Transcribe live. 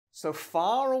So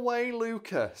far away,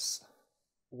 Lucas.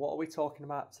 What are we talking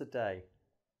about today?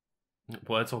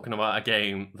 We're talking about a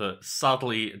game that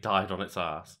sadly died on its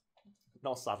ass.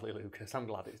 Not sadly, Lucas. I'm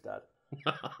glad it's dead.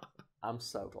 I'm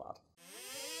so glad.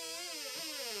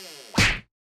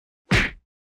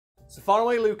 So far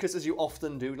away, Lucas, as you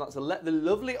often do, like to let the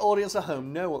lovely audience at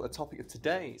home know what the topic of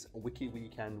today's Wiki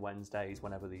Weekend Wednesdays,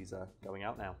 whenever these are going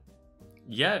out now.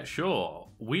 Yeah, sure.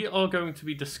 We are going to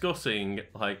be discussing,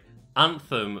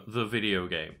 Anthem, the video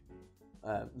game.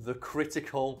 The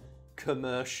critical,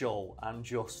 commercial, and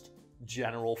just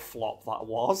general flop that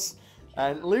was.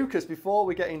 And Lucas, before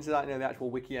we get into that, the actual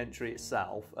wiki entry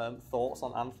itself, thoughts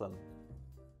on Anthem?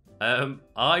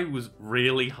 I was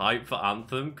really hyped for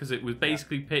Anthem because it was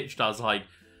basically pitched as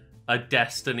a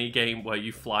Destiny game where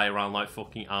you fly around like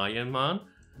fucking Iron Man.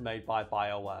 Made by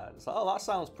BioWare. So, oh, that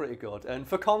sounds pretty good. And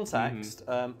for context,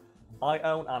 I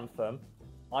own Anthem.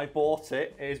 I bought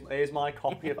it. Here's my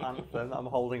copy of Anthem that I'm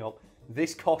holding up.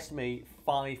 This cost me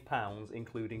 £5,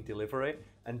 including delivery,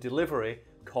 and delivery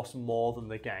costs more than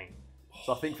the game.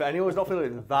 So I think for anyone who's not familiar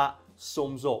with it, that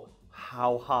sums up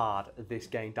how hard this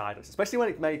game died, especially when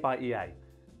it's made by EA.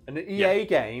 And an EA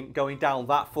game going down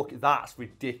that's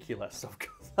ridiculous.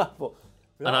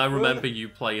 And I remember you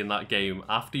playing that game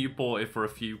after you bought it for a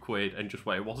few quid and just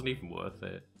it wasn't even worth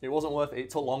it. It wasn't worth it. It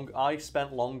took long. I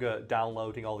spent longer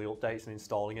downloading all the updates and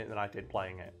installing it than I did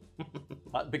playing it.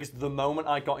 Because the moment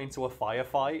I got into a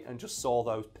firefight and just saw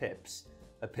those pips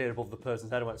appear above the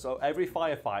person's head, I went, so every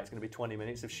firefight is going to be 20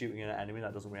 minutes of shooting at an enemy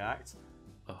that doesn't react.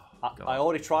 Oh, I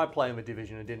already tried playing The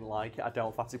Division and didn't like it. I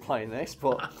don't fancy playing this,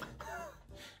 but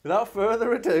without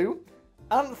further ado,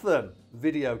 Anthem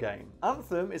video game.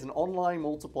 Anthem is an online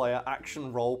multiplayer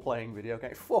action role-playing video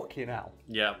game. Fucking hell.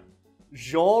 Yeah.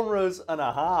 Genres and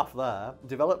a half there.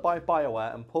 Developed by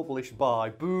BioWare and published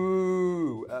by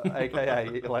Boo,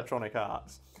 aka Electronic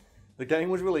Arts. The game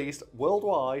was released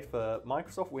worldwide for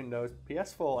Microsoft Windows,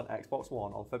 PS4 and Xbox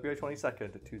One on February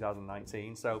 22nd of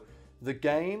 2019. So the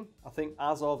game, I think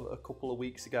as of a couple of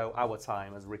weeks ago, our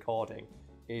time as recording,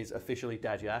 is officially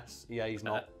dead, yes? EA's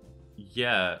not...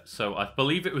 Yeah, so I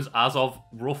believe it was as of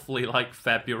roughly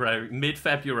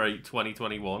mid-February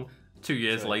 2021. 2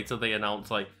 years later, they announced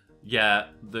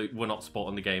we're not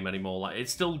supporting the game anymore.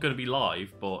 It's still going to be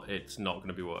live, but it's not going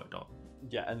to be worked on.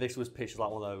 Yeah, and this was pitched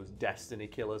like one of those Destiny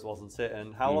killers, wasn't it?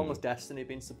 And how long has Destiny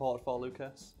been supported for,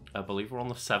 Lucas? I believe we're on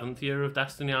the 7th year of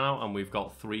Destiny now, and we've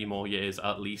got 3 more years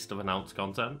at least of announced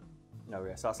content. Oh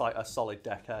yes, that's like a solid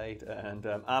decade, and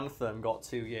Anthem got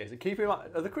 2 years. Keep in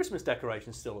mind, are the Christmas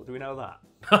decorations still up? Do we know that?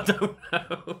 I don't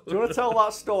know. Do you want to tell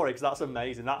that story? Because that's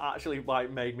amazing. That actually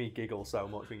made me giggle so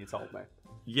much when you told me.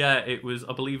 Yeah, it was,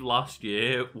 I believe, last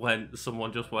year when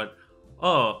someone just went,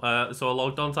 so I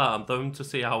logged on to Anthem to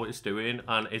see how it's doing,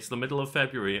 and it's the middle of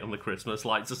February and the Christmas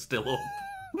lights are still up.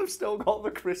 They've still got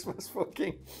the Christmas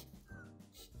fucking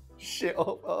shit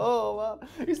up. Oh,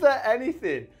 man. Is there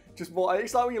anything? It's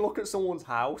like when you look at someone's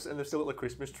house and they've still got the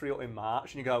Christmas tree up in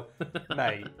March and you go,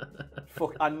 mate,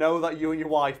 fuck, I know that you and your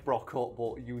wife broke up,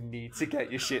 but you need to get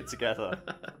your shit together.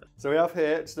 So we have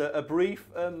here just a brief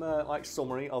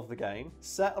summary of the game.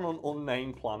 Set on an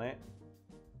unnamed planet.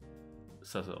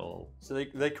 Says it all. So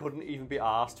they couldn't even be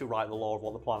asked to write the lore of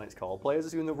what the planet's called. Players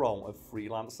are doing the role of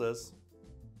freelancers.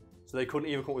 So they couldn't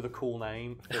even come up with a cool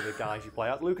name for the guys you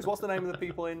play as. Lucas, what's the name of the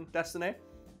people in Destiny?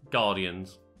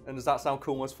 Guardians. And does that sound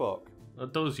cool as fuck?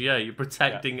 It does, yeah. You're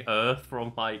protecting Earth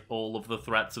from all of the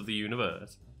threats of the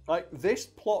universe. This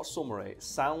plot summary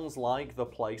sounds like the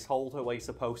placeholder where you're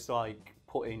supposed to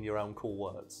put in your own cool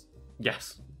words.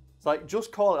 Yes. It's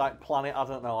just call it planet, I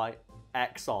don't know,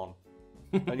 Exxon.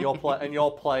 And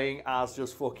you're playing as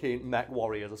just fucking mech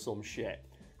warriors or some shit.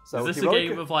 So is this a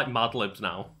game of Mad Libs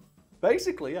now?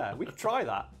 Basically, yeah. We could try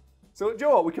that. So, do you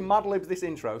know what? We can Mad Libs this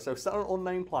intro. So, set on an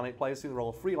unnamed planet, players through the role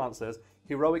of freelancers,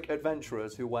 heroic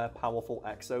adventurers who wear powerful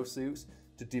exosuits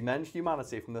to defend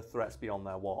humanity from the threats beyond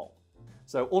their wall.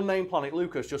 So, unnamed planet,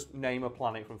 Lucas, just name a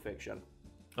planet from fiction.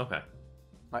 Okay.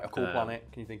 A cool planet.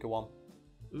 Can you think of one?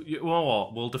 You know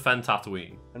what? We'll defend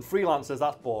Tatooine. And freelancers,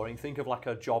 that's boring. Think of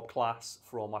a job class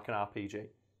from an RPG.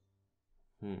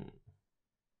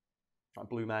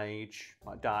 Blue Mage,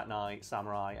 Dark Knight,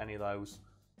 Samurai, any of those.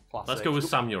 Classics. Let's go with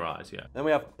samurais, yeah. Then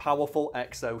we have powerful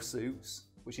exosuits,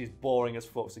 which is boring as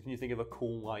fuck. So can you think of a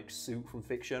cool suit from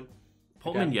fiction?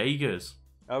 Put them in Jaegers.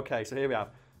 Okay, so here we have.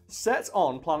 Set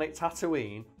on planet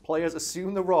Tatooine, players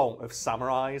assume the role of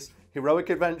samurais, heroic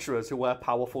adventurers who wear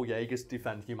powerful Jaegers to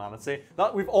defend humanity.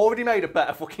 We've already made a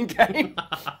better fucking game.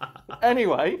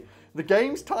 Anyway, The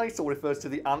game's title refers to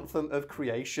the anthem of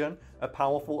creation, a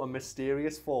powerful and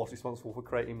mysterious force responsible for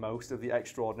creating most of the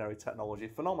extraordinary technology,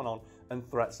 phenomenon, and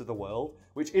threats of the world.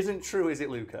 Which isn't true, is it,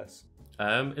 Lucas?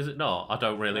 Is it not? I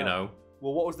don't really know.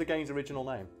 Well, what was the game's original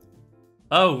name?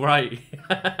 Oh, right.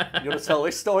 You want to tell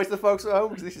this story to the folks at home?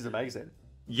 Because this is amazing.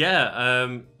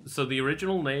 Yeah, so the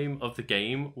original name of the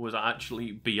game was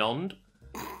actually Beyond.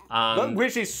 And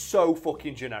Which is so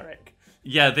fucking generic.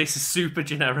 yeah, this is super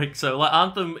generic. So, like,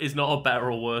 Anthem is not a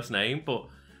better or worse name, but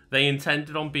they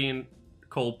intended on being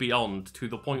called Beyond to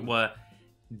the point where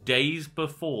days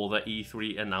before the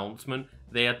E3 announcement,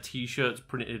 they had t-shirts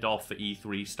printed off for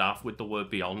E3 staff with the word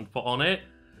Beyond put on it.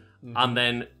 And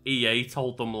then EA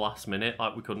told them last minute,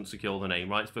 like, we couldn't secure the name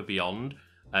rights for Beyond.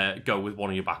 Go with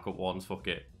one of your backup ones, fuck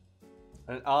it.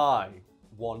 And I,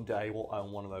 one day, will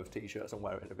own one of those t-shirts and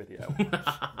wear it in a video.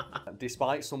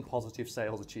 Despite some positive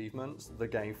sales achievements, the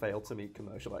game failed to meet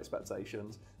commercial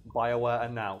expectations. BioWare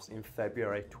announced in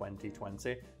February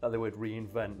 2020 that they would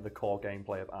reinvent the core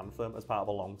gameplay of Anthem as part of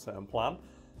a long-term plan.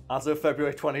 As of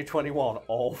February 2021,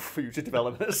 all future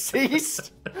development has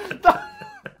ceased.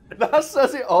 That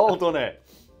says it all, doesn't it?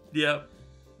 Yep.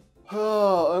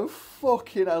 Oh,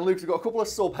 fucking hell. Luke, we've got a couple of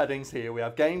subheadings here. We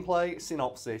have gameplay,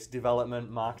 synopsis, development,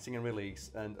 marketing and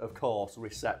release, and of course,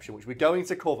 reception, which we're going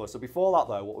to cover. So before that,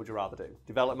 though, what would you rather do?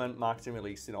 Development, marketing,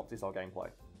 release, synopsis, or gameplay?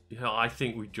 Yeah, I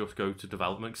think we just go to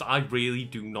development, because I really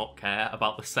do not care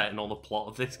about the setting or the plot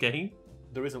of this game.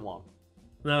 There isn't one.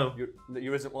 No.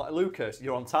 There isn't one. Lucas,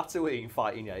 you're on Tatooine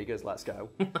fighting Jaegers. Let's go.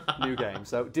 New game.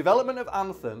 So, development of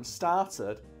Anthem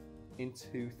started in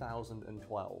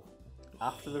 2012.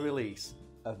 After the release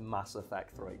of Mass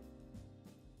Effect 3.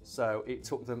 So it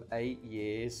took them 8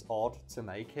 years odd to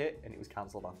make it, and it was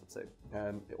cancelled after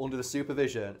 2. Under the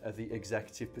supervision of the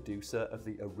executive producer of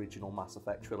the original Mass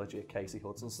Effect trilogy, Casey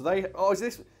Hudson. So they,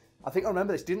 I think I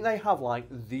remember this, didn't they have like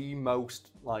the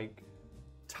most like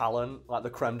talent, like the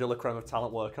creme de la creme of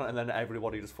talent working on it, and then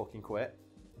everybody just fucking quit?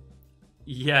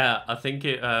 Yeah, I think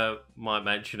it might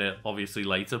mention it obviously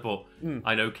later, but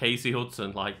I know Casey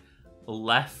Hudson like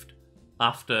left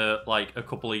after like a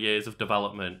couple of years of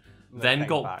development, then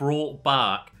got brought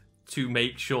back to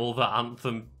make sure that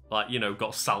Anthem, like, you know,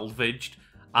 got salvaged,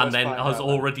 and then has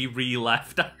already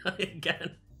re-left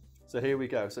again. So here we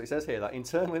go. So it says here that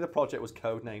internally the project was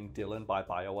codenamed Dylan by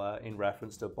BioWare in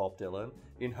reference to Bob Dylan,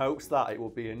 in hopes that it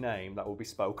would be a name that would be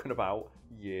spoken about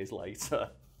years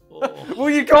later. Oh. Well,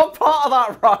 you got part of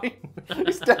that right.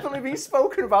 It's definitely been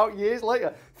spoken about years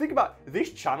later. Think about it.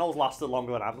 This channel's lasted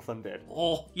longer than Anthem did.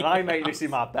 Oh, yes. And I made this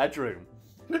in my bedroom.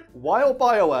 While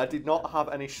BioWare did not have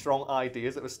any strong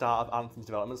ideas at the start of Anthem's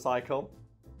development cycle,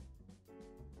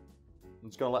 I'm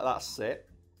just going to let that sit.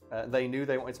 They knew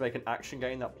they wanted to make an action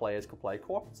game that players could play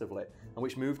cooperatively, and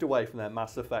which moved away from their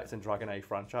Mass Effect and Dragon Age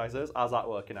franchises. How's that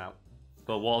working out?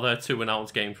 But what are their 2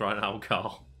 announced games right now,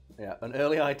 Karl? Yeah, an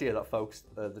early idea that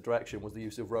focused the direction was the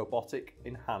use of robotic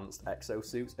enhanced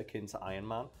exosuits akin to Iron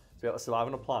Man to be able to survive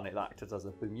on a planet that acted as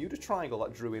a Bermuda Triangle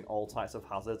that drew in all types of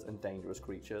hazards and dangerous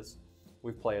creatures,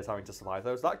 with players having to survive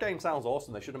those. That game sounds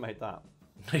awesome. They should have made that.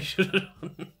 They should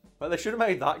have. But they should have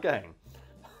made that game.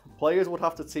 Players would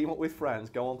have to team up with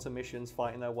friends, go on to missions,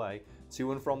 fighting their way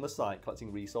to and from the site,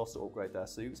 collecting resources to upgrade their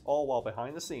suits, all while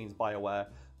behind the scenes, BioWare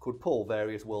could pull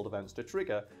various world events to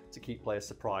trigger to keep players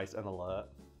surprised and alert.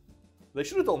 They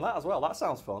should have done that as well. That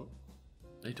sounds fun.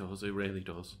 It does. It really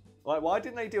does. Like, why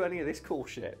didn't they do any of this cool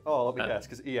shit? Oh, let me guess,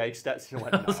 because EA stepped in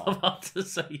and went, I was about to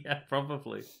say, yeah,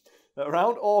 probably.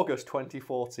 Around August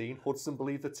 2014, Hudson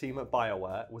believed the team at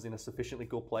BioWare was in a sufficiently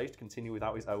good place to continue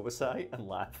without his oversight and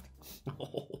left.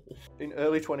 In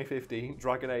early 2015,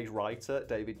 Dragon Age writer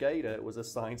David Gader was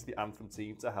assigned to the Anthem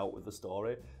team to help with the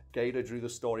story. Gader drew the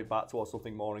story back towards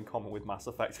something more in common with Mass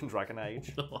Effect and Dragon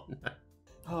Age. Oh, no.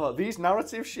 These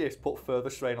narrative shifts put further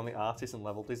strain on the artists and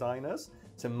level designers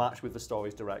to match with the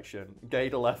story's direction.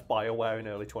 Gader left BioWare in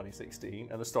early 2016,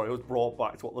 and the story was brought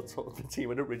back to what the team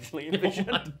had originally envisioned.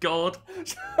 Oh my god.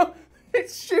 So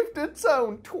it's shifted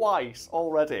tone twice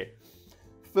already.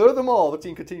 Furthermore, the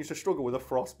team continues to struggle with a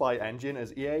Frostbite engine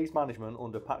as EA's management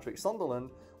under Patrick Sunderland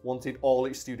wanted all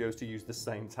its studios to use the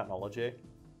same technology.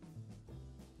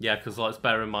 Yeah, because let's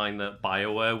bear in mind that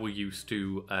BioWare were used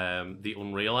to the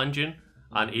Unreal Engine,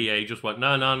 and EA just went,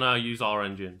 no, use our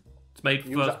engine. It's made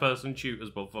for first-person shooters,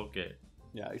 but fuck it.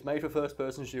 Yeah, it's made for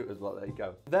first-person shooters, but there you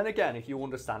go. Then again, if you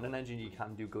understand an engine, you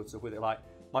can do good stuff with it. Like,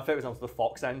 my favourite example is the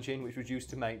Fox engine, which was used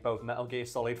to make both Metal Gear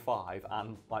Solid 5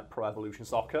 and, like, Pro Evolution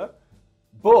Soccer.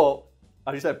 But,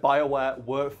 as you said, BioWare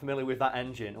weren't familiar with that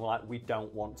engine, and were like, we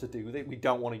don't want to do this, we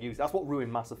don't want to use it. That's what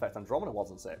ruined Mass Effect Andromeda,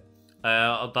 wasn't it?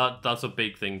 That's a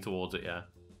big thing towards it, yeah.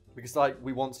 Because like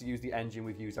we want to use the engine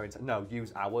we've used our entire... No,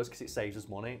 use ours because it saves us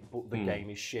money, but the game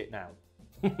is shit now.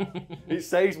 It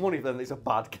saves money, then it's a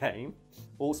bad game.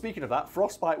 Well, speaking of that,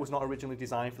 Frostbite was not originally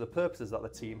designed for the purposes that the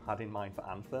team had in mind for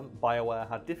Anthem. BioWare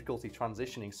had difficulty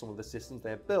transitioning some of the systems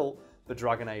they had built for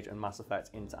Dragon Age and Mass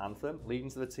Effect into Anthem, leading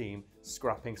to the team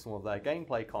scrapping some of their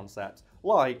gameplay concepts,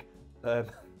 like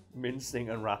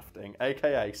mincing and rafting,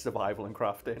 aka survival and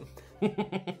crafting.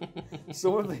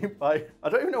 Some of the... I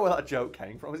don't even know where that joke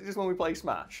came from. Is it just when we play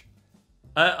Smash?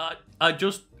 I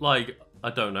just, like... I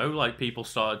don't know, like, people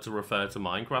started to refer to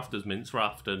Minecraft as mince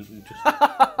raft and just...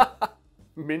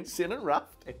 Mincing and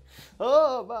rafting.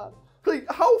 Oh, man.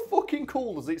 Like, how fucking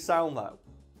cool does it sound, though?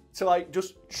 To, like,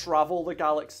 just travel the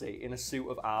galaxy in a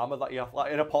suit of armour that you have,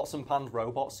 like, in a pots and pans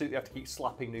robot suit you have to keep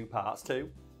slapping new parts to.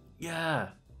 Yeah.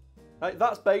 Like,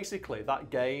 that's basically that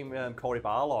game Cory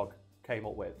Barlog came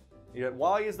up with. You know,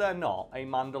 why is there not a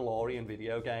Mandalorian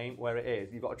video game where it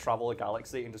is you've got to travel a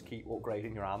galaxy and just keep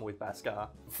upgrading your armor with Beskar?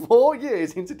 4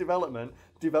 years into development,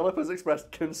 developers expressed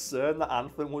concern that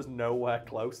Anthem was nowhere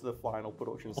close to the final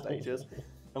production stages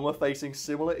and were facing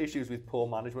similar issues with poor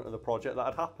management of the project that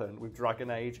had happened with Dragon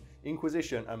Age,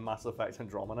 Inquisition and Mass Effect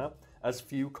Andromeda, as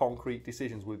few concrete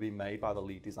decisions were being made by the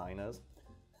lead designers.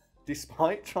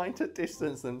 Despite trying to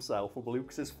distance themselves from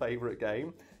Lucas's favourite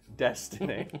game,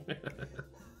 Destiny...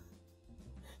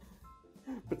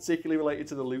 particularly related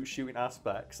to the loot shooting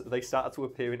aspects, they started to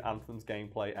appear in Anthem's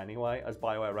gameplay anyway, as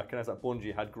BioWare recognised that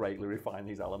Bungie had greatly refined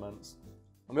these elements.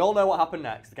 And we all know what happened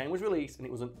next. The game was released and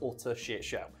it was an utter shit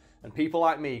show. And people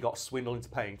like me got swindled into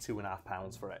paying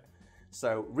 £2.50 for it.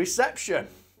 So, reception.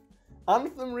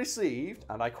 Anthem received,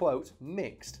 and I quote,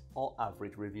 mixed or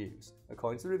average reviews,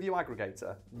 according to the review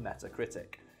aggregator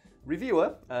Metacritic.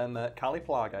 Reviewer Karl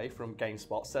from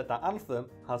GameSpot said that Anthem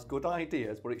has good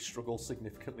ideas, but it struggles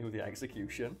significantly with the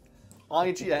execution.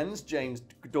 IGN's James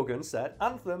Duggan said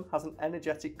Anthem has an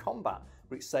energetic combat,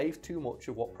 but it saves too much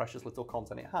of what precious little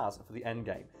content it has for the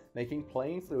endgame, making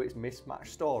playing through its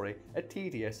mismatched story a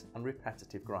tedious and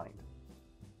repetitive grind.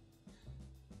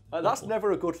 That's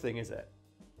never a good thing, is it?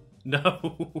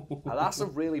 No. That's a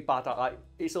really bad... Like,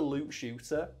 it's a loot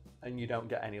shooter, and you don't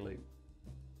get any loot.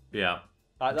 Yeah.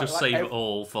 Just save it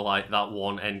all for like that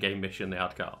one endgame mission they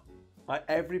had, Karl. Like,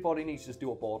 everybody needs to just do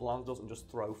what Borderlands does and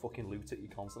just throw fucking loot at you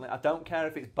constantly. I don't care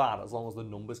if it's bad as long as the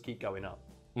numbers keep going up.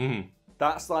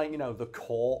 That's like, you know, the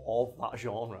core of that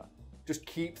genre. Just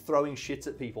keep throwing shit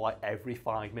at people like every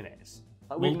 5 minutes.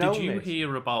 Like, well, did you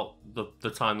hear about the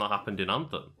time that happened in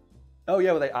Anthem? Oh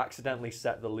yeah, well they accidentally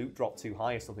set the loot drop too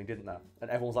high or something, didn't they? And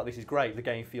everyone's like, this is great, the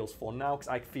game feels fun now, because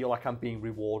I feel like I'm being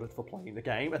rewarded for playing the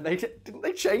game. And didn't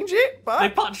they change it back? They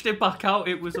patched it back out,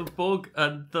 it was a bug,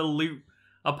 and the loot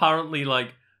apparently,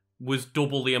 like, was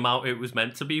double the amount it was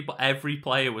meant to be, but every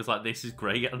player was like, this is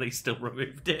great, and they still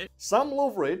removed it. Sam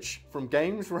Loveridge from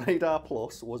Games Radar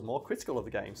Plus was more critical of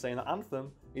the game, saying that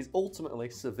Anthem is ultimately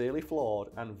severely flawed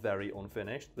and very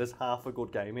unfinished. There's half a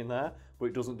good game in there, but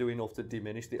it doesn't do enough to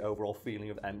diminish the overall feeling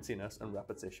of emptiness and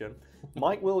repetition.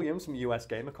 Mike Williams from US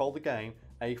Gamer called the game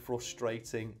a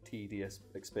frustrating, tedious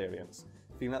experience,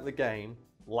 feeling that the game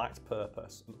lacked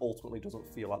purpose and ultimately doesn't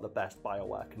feel like the best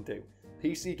BioWare can do.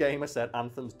 PC Gamer said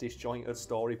Anthem's disjointed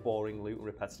story, boring loot and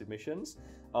repetitive missions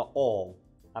are all,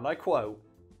 and I quote,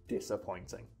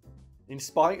 disappointing. In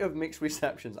spite of mixed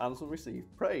receptions, Anthem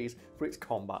received praise for its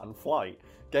combat and flight.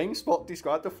 GameSpot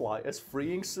described the flight as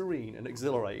freeing, serene and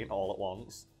exhilarating all at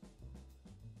once.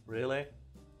 Really?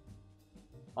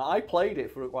 I played it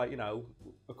for, like, you know,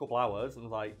 a couple hours and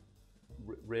was like,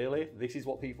 really? This is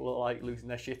what people are like losing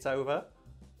their shit over?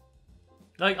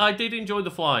 Like, I did enjoy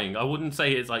the flying. I wouldn't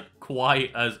say it's like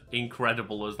quite as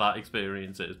incredible as that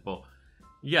experience is, but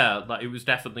yeah, like, it was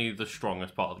definitely the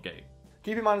strongest part of the game.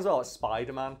 Keep in mind as well, like,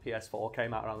 Spider-Man PS4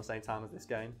 came out around the same time as this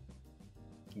game.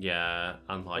 Yeah,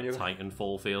 and like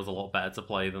Titanfall feels a lot better to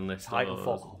play than this. Titanfall,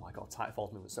 oh my god,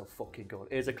 Titanfall's movement is so fucking good.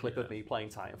 Here's a clip of me playing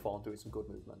Titanfall and doing some good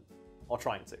movement. Or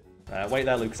trying to. Wait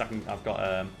there, Lucas, I've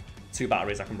got 2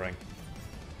 batteries I can bring.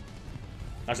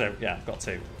 Actually, yeah, I've got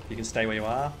 2. You can stay where you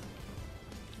are.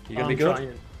 You're going to be good?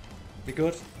 Trying. Be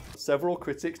good? Several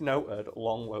critics noted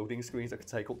long loading screens that could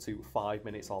take up to 5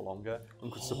 minutes or longer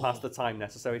and could surpass the time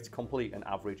necessary to complete an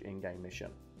average in-game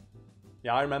mission.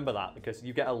 Yeah, I remember that because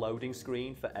you get a loading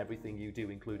screen for everything you do,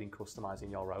 including customizing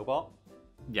your robot.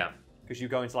 Yeah. Because you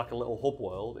go into like a little hub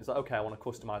world, it's like, okay, I want to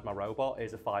customize my robot,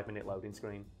 here's a 5-minute loading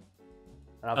screen.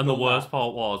 And the worst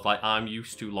part was, like, I'm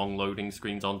used to long loading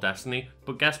screens on Destiny,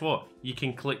 but guess what? You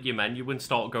can click your menu and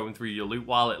start going through your loot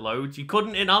while it loads. You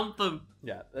couldn't in Anthem.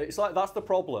 Yeah, it's like, that's the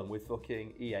problem with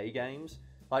fucking EA games.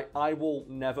 Like, I will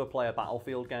never play a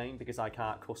Battlefield game because I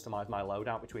can't customize my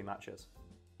loadout between matches.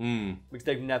 Because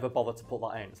they've never bothered to put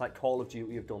that in. It's like Call of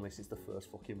Duty have done this. It's the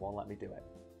first fucking one. Let me do it.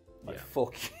 Like,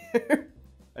 fuck you.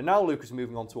 And now Lucas is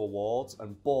moving on to awards,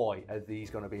 and boy, are these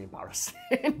going to be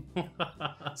embarrassing.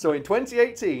 So in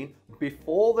 2018,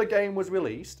 before the game was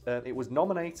released, it was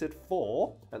nominated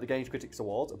for, at the Games Critics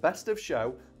Awards, Best of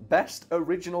Show, Best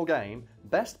Original Game,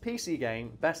 Best PC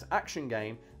Game, Best Action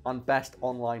Game, and Best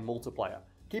Online Multiplayer.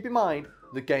 Keep in mind,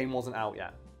 the game wasn't out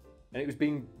yet. And it was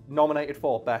being nominated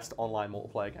for Best Online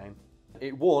Multiplayer Game.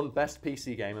 It won Best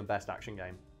PC Game and Best Action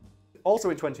Game. Also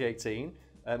in 2018,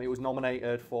 it was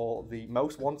nominated for the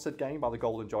Most Wanted Game by the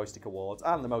Golden Joystick Awards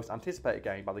and the Most Anticipated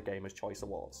Game by the Gamers' Choice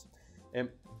Awards.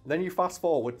 Then you fast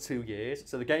forward 2 years.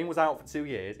 So the game was out for 2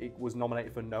 years. It was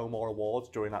nominated for no more awards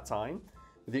during that time.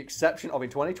 With the exception of, in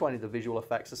 2020, the Visual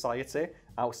Effects Society,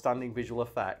 Outstanding Visual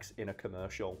Effects in a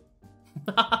Commercial.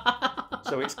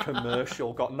 So its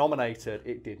commercial got nominated.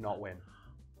 It did not win.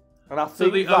 And I think so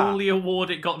the only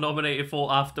award it got nominated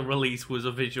for after release was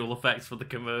a visual effects for the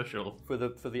commercial. For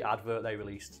the advert they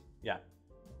released. Yeah.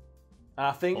 And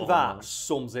I think that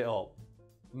sums it up.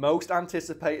 Most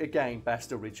anticipated game,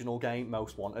 best original game,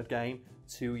 most wanted game.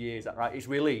 2 years, right? It's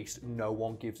released. No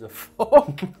one gives a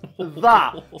fuck.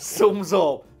 That sums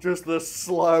up just the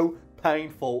slow,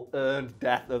 painful, earned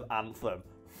death of Anthem.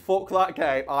 Fuck that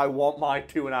game. I want my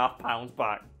 £2.5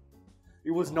 back.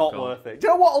 It was not worth it. Do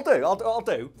you know what I'll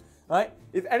do? Right?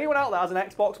 If anyone out there has an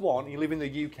Xbox One and you live in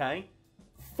the UK,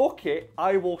 fuck it,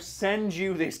 I will send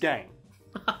you this game.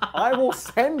 I will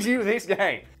send you this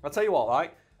game. I'll tell you what,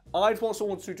 right? I just want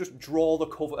someone to just draw the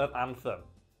cover of Anthem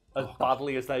as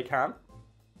badly as they can.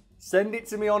 Send it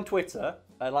to me on Twitter,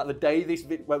 and like the day this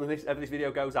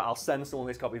video goes out, I'll send someone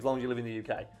this copy as long as you live in the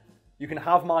UK. You can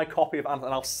have my copy of Anthem,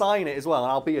 and I'll sign it as well,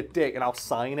 and I'll be a dick, and I'll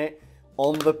sign it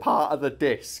on the part of the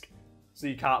disc, so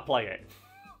you can't play it.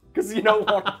 Because you don't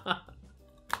want...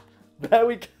 There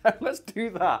we go, let's do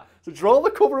that. So draw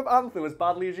the cover of Anthem as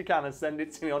badly as you can and send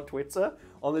it to me on Twitter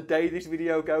on the day this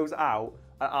video goes out,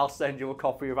 and I'll send you a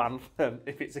copy of Anthem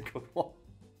if it's a good one.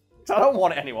 So I don't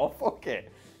want it anymore, fuck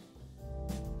it.